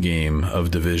the end game of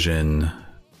Division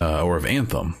or of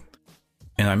Anthem,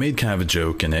 and I made kind of a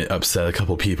joke and it upset a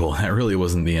couple people. That really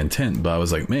wasn't the intent, but I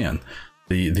was like, man,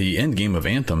 the end game of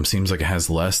Anthem seems like it has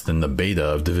less than the beta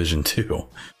of Division 2.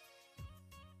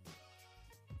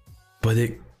 But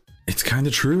it's kind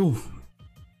of true.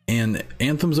 And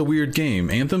Anthem's a weird game.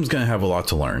 Anthem's going to have a lot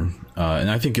to learn,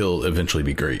 and I think it'll eventually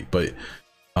be great. But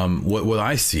what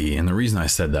I see, and the reason I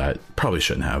said that, probably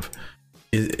shouldn't have,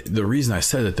 the reason I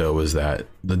said it though was that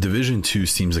the Division 2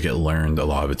 seems like it learned a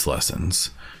lot of its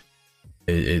lessons.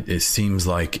 It seems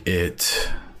like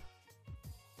it,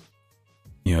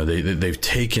 they've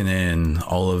taken in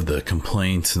all of the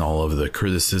complaints and all of the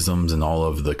criticisms and all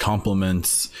of the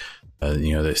compliments.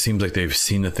 It seems like they've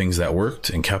seen the things that worked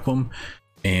and kept them,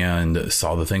 and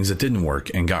saw the things that didn't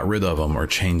work and got rid of them or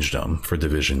changed them for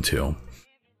Division 2.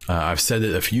 I've said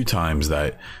it a few times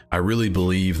that I really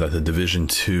believe that the Division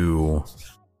 2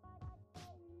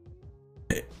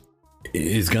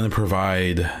 is going to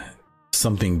provide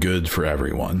something good for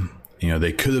everyone.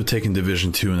 They could have taken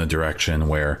Division 2 in a direction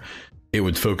where it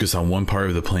would focus on one part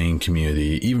of the playing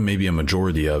community, even maybe a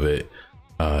majority of it,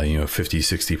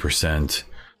 50-60%,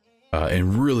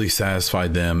 and really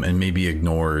satisfied them, and maybe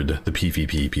ignored the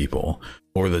PvP people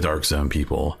or the Dark Zone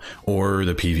people or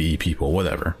the PvE people,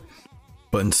 whatever.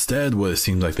 But instead, what it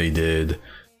seems like they did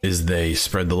is they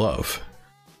spread the love,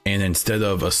 and instead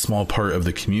of a small part of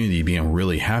the community being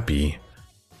really happy,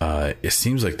 it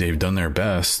seems like they've done their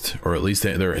best, or at least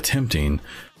they're attempting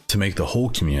to make the whole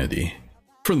community,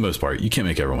 for the most part. You can't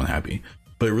make everyone happy,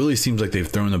 but it really seems like they've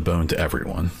thrown a bone to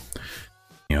everyone.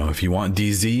 If you want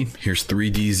DZ, here's 3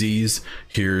 DZs.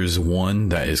 Here's one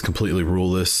that is completely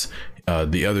ruleless.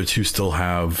 The other 2 still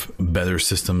have better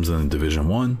systems than Division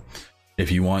 1. If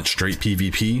you want straight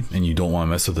PvP and you don't want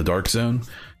to mess with the Dark Zone,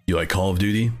 you like Call of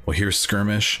Duty, well, here's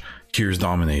Skirmish, here's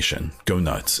Domination. Go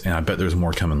nuts. And I bet there's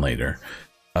more coming later.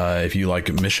 If you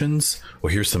like missions,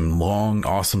 well, here's some long,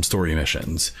 awesome story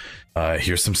missions.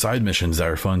 Here's some side missions that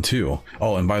are fun too.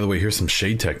 Oh, and by the way, here's some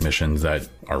Shade Tech missions that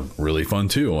are really fun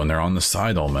too, and they're on the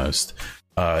side almost.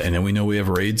 And then we know we have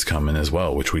raids coming as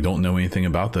well, which we don't know anything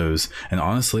about those. And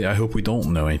honestly, I hope we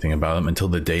don't know anything about them until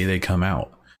the day they come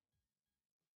out.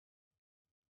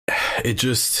 It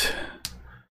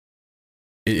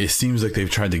seems like they've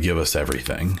tried to give us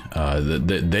everything.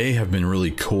 They have been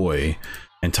really coy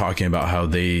and talking about how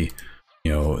they,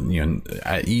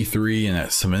 at E3 and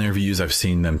at some interviews I've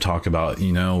seen them talk about,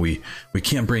 we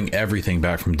can't bring everything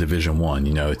back from Division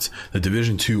 1. It's the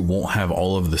Division 2 won't have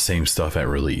all of the same stuff at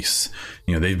release.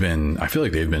 I feel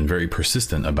like they've been very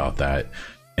persistent about that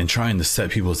and trying to set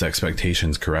people's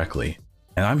expectations correctly.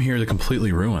 And I'm here to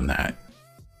completely ruin that.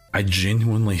 I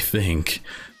genuinely think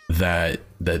that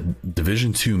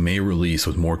Division 2 may release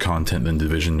with more content than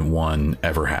Division 1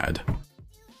 ever had.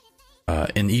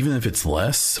 And even if it's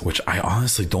less, which I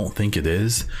honestly don't think it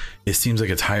is, it seems like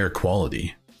it's higher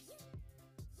quality.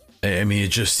 I mean,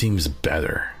 it just seems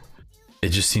better. It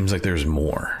just seems like there's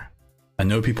more. I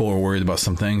know people are worried about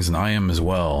some things, and I am as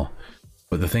well.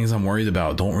 But the things I'm worried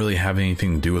about don't really have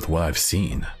anything to do with what I've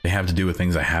seen. They have to do with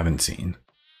things I haven't seen.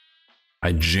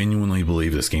 I genuinely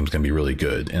believe this game's going to be really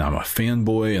good, and I'm a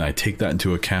fanboy, and I take that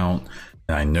into account,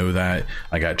 and I know that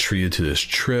I got treated to this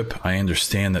trip. I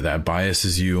understand that that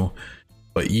biases you,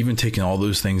 but even taking all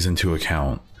those things into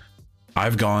account,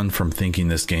 I've gone from thinking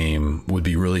this game would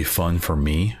be really fun for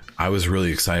me. I was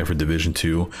really excited for Division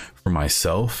 2 for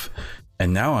myself,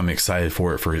 and now I'm excited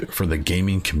for it for the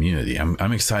gaming community.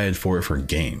 I'm excited for it for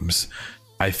games.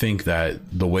 I think that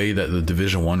the way that the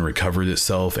Division 1 recovered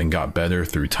itself and got better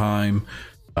through time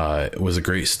was a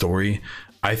great story.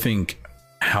 I think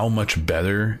how much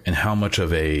better and how much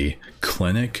of a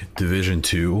clinic Division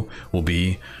 2 will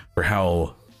be for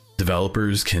how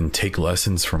developers can take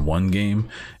lessons from one game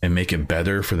and make it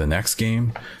better for the next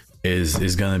game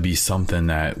is going to be something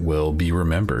that will be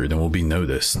remembered and will be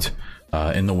noticed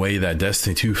in the way that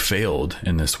Destiny 2 failed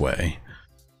in this way.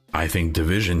 I think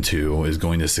Division 2 is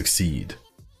going to succeed,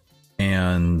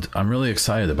 and I'm really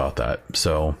excited about that.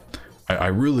 So I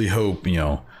really hope, you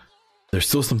know, there's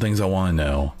still some things I want to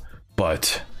know,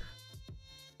 but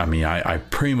I mean, I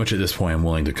pretty much at this point I'm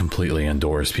willing to completely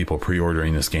endorse people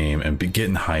pre-ordering this game and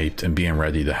getting hyped and being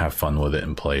ready to have fun with it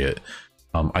and play it.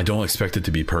 I don't expect it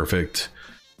to be perfect,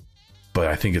 but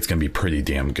I think it's going to be pretty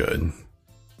damn good.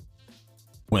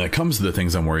 When it comes to the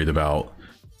things I'm worried about,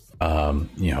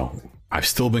 you know, I've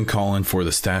still been calling for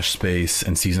the stash space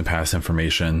and season pass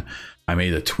information. I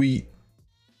made a tweet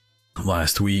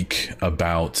last week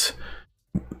about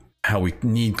how we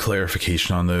need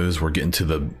clarification on those. We're getting to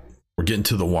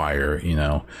the wire, you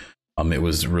know. It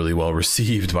was really well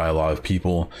received by a lot of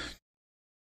people.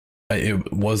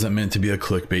 It wasn't meant to be a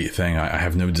clickbait thing. I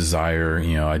have no desire,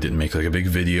 you know, I didn't make like a big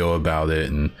video about it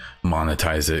and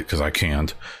monetize it because I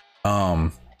can't.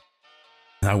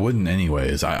 I wouldn't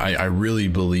anyways. I really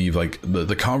believe like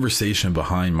the conversation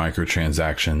behind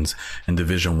microtransactions in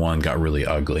Division 1 got really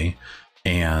ugly,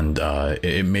 and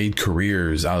it made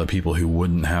careers out of people who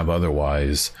wouldn't have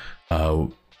otherwise.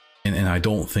 And I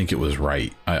don't think it was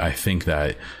right. I think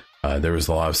that there was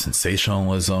a lot of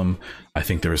sensationalism. I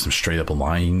think there was some straight up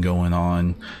lying going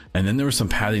on. And then there was some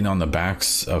patting on the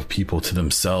backs of people to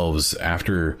themselves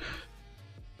after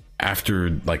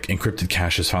like encrypted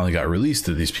caches finally got released,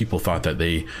 that these people thought that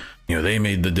they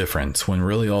made the difference, when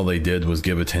really all they did was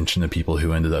give attention to people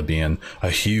who ended up being a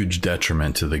huge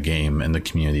detriment to the game and the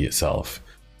community itself.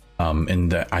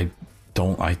 And that I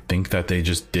think that they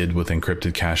just did with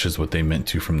encrypted caches what they meant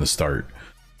to from the start.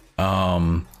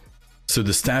 So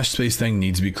the stash space thing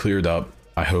needs to be cleared up.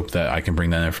 I hope that I can bring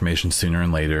that information sooner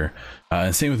and later.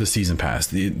 And same with the season pass.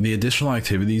 The additional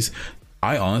activities,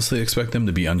 I honestly expect them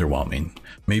to be underwhelming.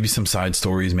 Maybe some side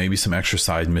stories, maybe some extra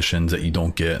side missions that you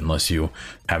don't get unless you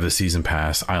have the season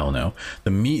pass. I don't know.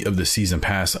 The meat of the season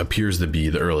pass appears to be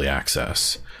the early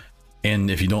access.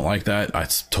 And if you don't like that,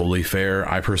 that's totally fair.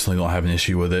 I personally don't have an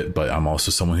issue with it, but I'm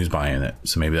also someone who's buying it.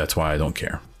 So maybe that's why I don't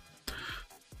care.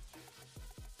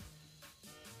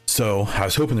 So I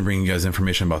was hoping to bring you guys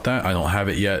information about that. I don't have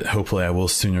it yet. Hopefully I will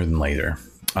sooner than later.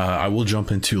 I will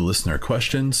jump into listener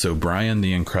questions. So Brian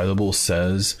the Incredible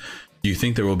says, do you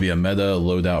think there will be a meta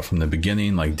loadout from the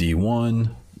beginning, like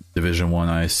D1, Division 1,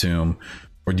 I assume?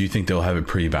 Or do you think they'll have it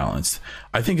pretty balanced?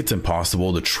 I think it's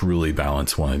impossible to truly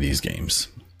balance one of these games.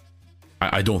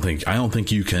 I don't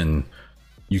think you can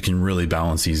really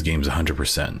balance these games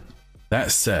 100%.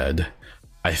 That said,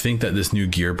 I think that this new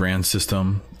gear brand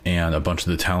system and a bunch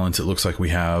of the talents it looks like we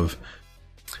have,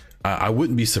 I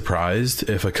wouldn't be surprised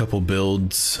if a couple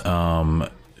builds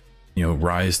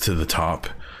rise to the top.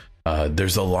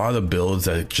 There's a lot of builds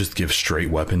that just give straight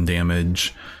weapon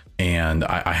damage, and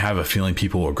I have a feeling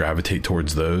people will gravitate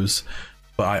towards those.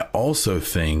 But I also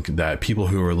think that people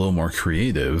who are a little more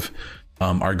creative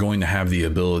are going to have the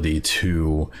ability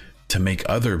to make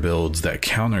other builds that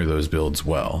counter those builds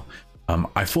well.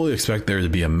 I fully expect there to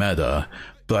be a meta,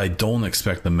 but I don't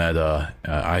expect the meta,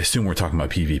 I assume we're talking about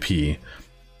PvP,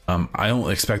 I don't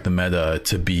expect the meta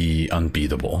to be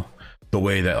unbeatable the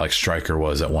way that like Striker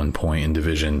was at one point in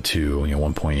Division 2,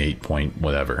 1.8 point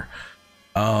whatever.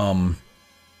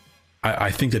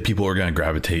 I think that people are going to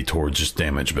gravitate towards just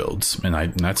damage builds,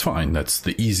 and that's fine. That's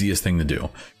the easiest thing to do.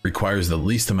 Requires the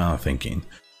least amount of thinking.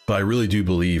 But I really do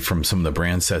believe from some of the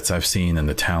brand sets I've seen and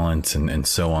the talents and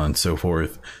so on and so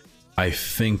forth, I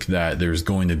think that there's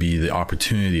going to be the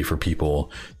opportunity for people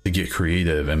to get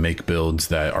creative and make builds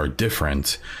that are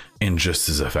different and just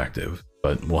as effective.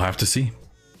 But we'll have to see.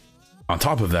 On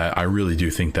top of that, I really do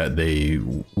think that they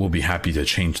will be happy to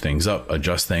change things up,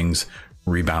 adjust things,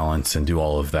 rebalance, and do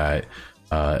all of that.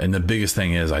 And the biggest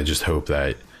thing is, I just hope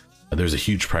that there's a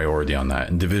huge priority on that.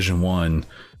 In Division 1,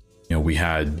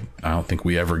 I don't think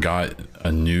we ever got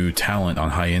a new talent on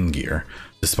high-end gear,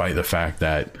 despite the fact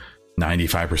that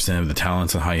 95% of the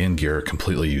talents and high-end gear are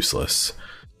completely useless.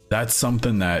 That's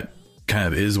something that kind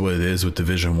of is what it is with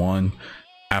Division 1.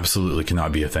 Absolutely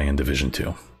cannot be a thing in Division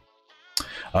 2.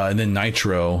 And then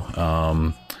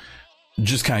Nitro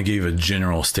just kind of gave a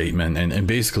general statement, and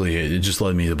basically it just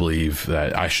led me to believe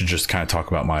that I should just kind of talk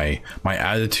about my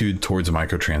attitude towards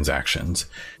microtransactions.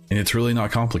 And it's really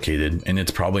not complicated, and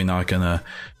it's probably not gonna,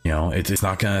 it's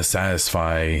not gonna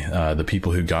satisfy the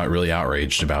people who got really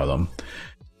outraged about them.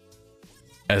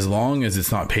 As long as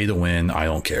it's not pay to win, I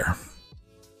don't care.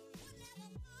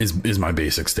 Is my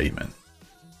basic statement.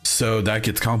 So that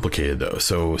gets complicated though.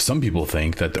 So some people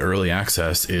think that the early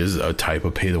access is a type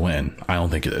of pay to win. I don't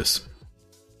think it is.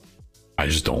 I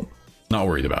just don't. Not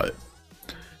worried about it.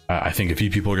 I think a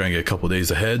few people are going to get a couple days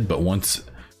ahead, but once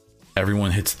everyone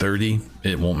hits 30,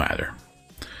 it won't matter.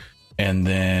 And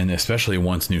then especially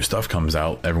once new stuff comes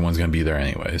out, everyone's going to be there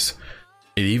anyways.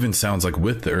 It even sounds like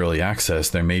with the early access,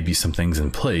 there may be some things in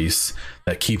place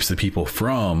that keeps the people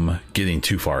from getting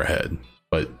too far ahead,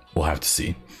 but we'll have to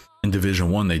see. In Division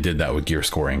 1, they did that with gear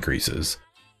score increases.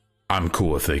 I'm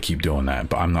cool if they keep doing that,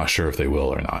 but I'm not sure if they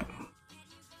will or not.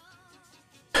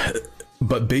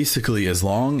 But basically, as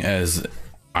long as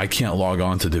I can't log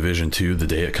on to Division 2 the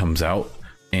day it comes out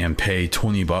and pay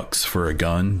 $20 for a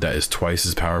gun that is twice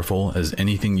as powerful as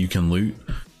anything you can loot,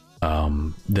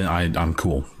 then I'm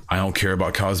cool. I don't care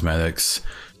about cosmetics.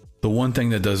 The one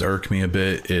thing that does irk me a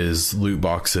bit is loot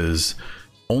boxes,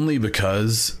 only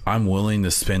because I'm willing to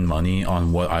spend money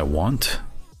on what I want.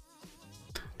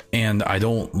 And I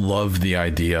don't love the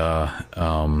idea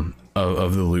of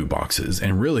the loot boxes.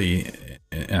 And really,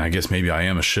 and I guess maybe I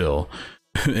am a shill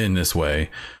in this way,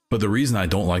 but the reason I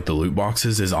don't like the loot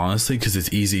boxes is honestly because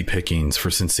it's easy pickings for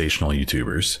sensational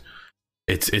YouTubers.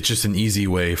 It's just an easy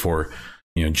way for,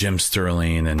 Jim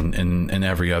Sterling and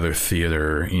every other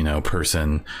theater,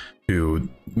 person who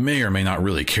may or may not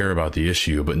really care about the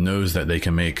issue, but knows that they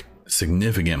can make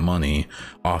significant money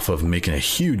off of making a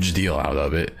huge deal out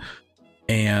of it.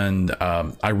 And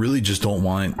I really just don't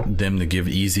want them to give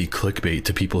easy clickbait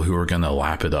to people who are going to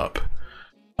lap it up.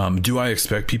 Do I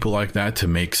expect people like that to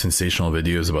make sensational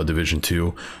videos about Division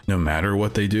 2 no matter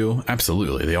what they do?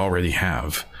 Absolutely. They already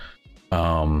have.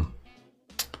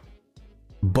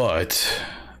 But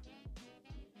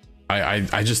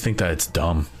I just think that it's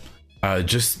dumb.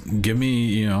 Just give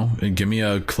me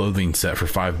a clothing set for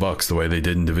 $5 the way they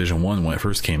did in Division 1 when it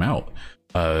first came out.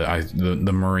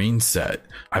 The Marine set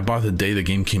I bought the day the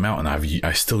game came out, and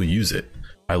I still use it.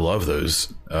 I love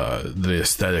those, the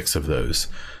aesthetics of those.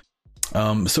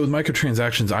 So with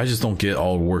microtransactions, I just don't get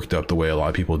all worked up the way a lot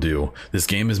of people do. This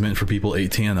game is meant for people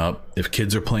 18 and up. If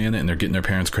kids are playing it and they're getting their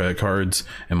parents' credit cards,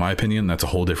 in my opinion, that's a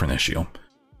whole different issue.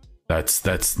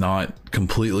 That's not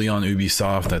completely on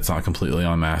Ubisoft. That's not completely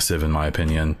on Massive, in my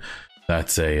opinion.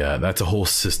 That's a whole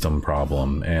system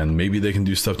problem, and maybe they can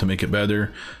do stuff to make it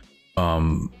better.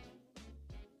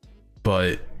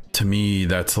 But to me,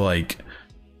 that's like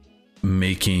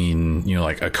making,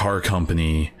 like a car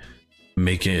company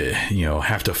make it,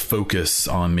 have to focus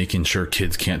on making sure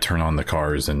kids can't turn on the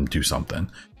cars and do something.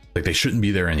 Like, they shouldn't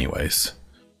be there anyways.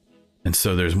 And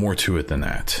so there's more to it than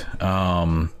that.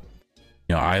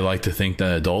 I like to think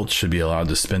that adults should be allowed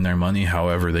to spend their money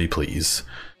however they please.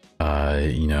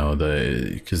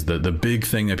 Because the big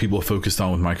thing that people focused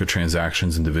on with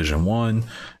microtransactions in Division 1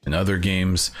 and other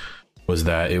games was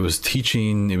that it was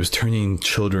turning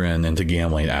children into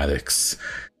gambling addicts,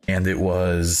 and it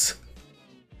was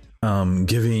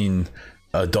giving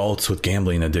adults with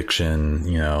gambling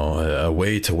addiction, a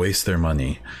way to waste their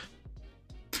money.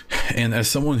 And as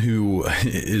someone who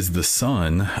is the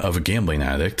son of a gambling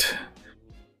addict,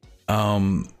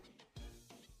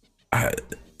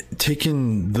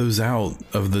 taking those out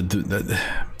of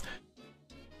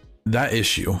that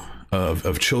issue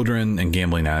of children and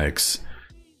gambling addicts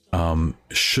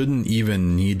shouldn't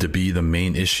even need to be the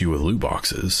main issue with loot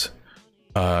boxes.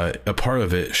 A part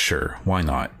of it, sure, why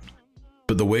not?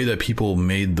 But the way that people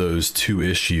made those two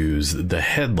issues the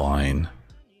headline,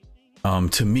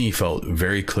 to me, felt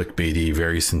very clickbaity,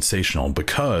 very sensational,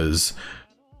 because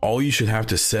all you should have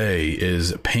to say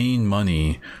is paying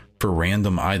money for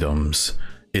random items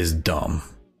is dumb.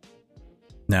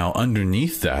 Now,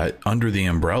 underneath that, under the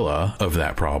umbrella of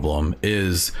that problem,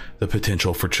 is the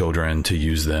potential for children to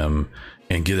use them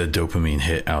and get a dopamine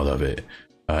hit out of it,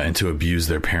 and to abuse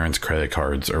their parents' credit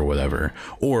cards or whatever,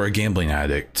 or a gambling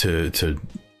addict to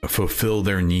fulfill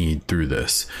their need through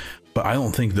this. But I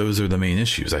don't think those are the main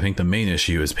issues. I think the main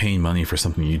issue is paying money for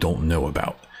something you don't know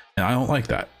about, and I don't like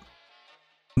that.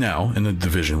 Now, in the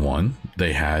Division 1,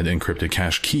 they had encrypted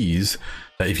cache keys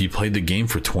that if you played the game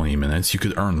for 20 minutes, you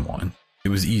could earn one. It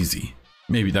was easy.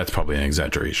 maybe that's probably an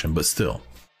exaggeration, but still.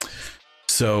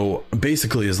 So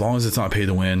basically, as long as it's not pay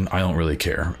to win, I don't really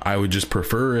care. I would just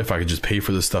prefer if I could just pay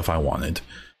for the stuff I wanted.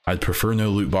 I'd prefer no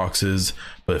loot boxes,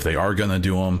 but if they are going to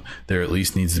do them, there at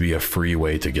least needs to be a free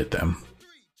way to get them.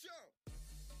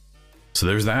 So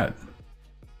there's that.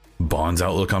 Bond's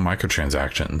outlook on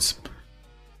microtransactions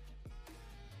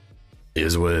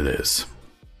is what it is.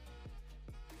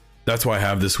 That's what I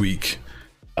have this week.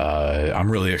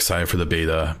 I'm really excited for the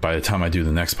beta. By the time I do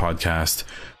the next podcast,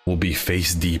 we'll be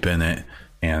face deep in it,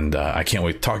 and I can't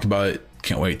wait to talk about it.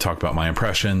 Can't wait to talk about my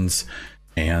impressions,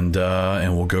 and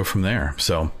we'll go from there.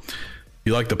 So if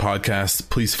you like the podcast,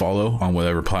 please follow on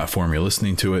whatever platform you're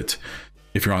listening to it.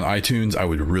 If you're on iTunes, I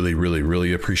would really, really,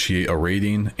 really appreciate a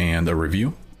rating and a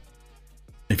review.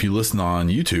 If you listen on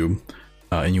YouTube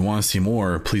and you want to see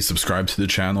more, please subscribe to the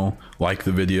channel, like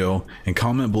the video, and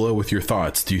comment below with your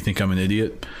thoughts. Do you think I'm an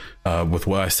idiot with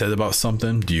what I said about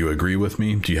something? Do you agree with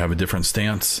me? Do you have a different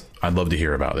stance? I'd love to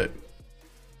hear about it.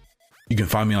 You can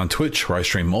find me on Twitch, where I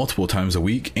stream multiple times a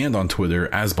week, and on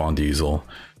Twitter as Bond Diesel.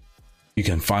 You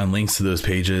can find links to those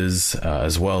pages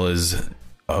as well as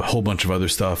a whole bunch of other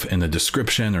stuff in the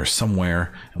description or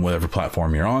somewhere in whatever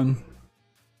platform you're on.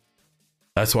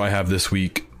 That's what I have this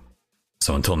week.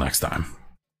 So until next time.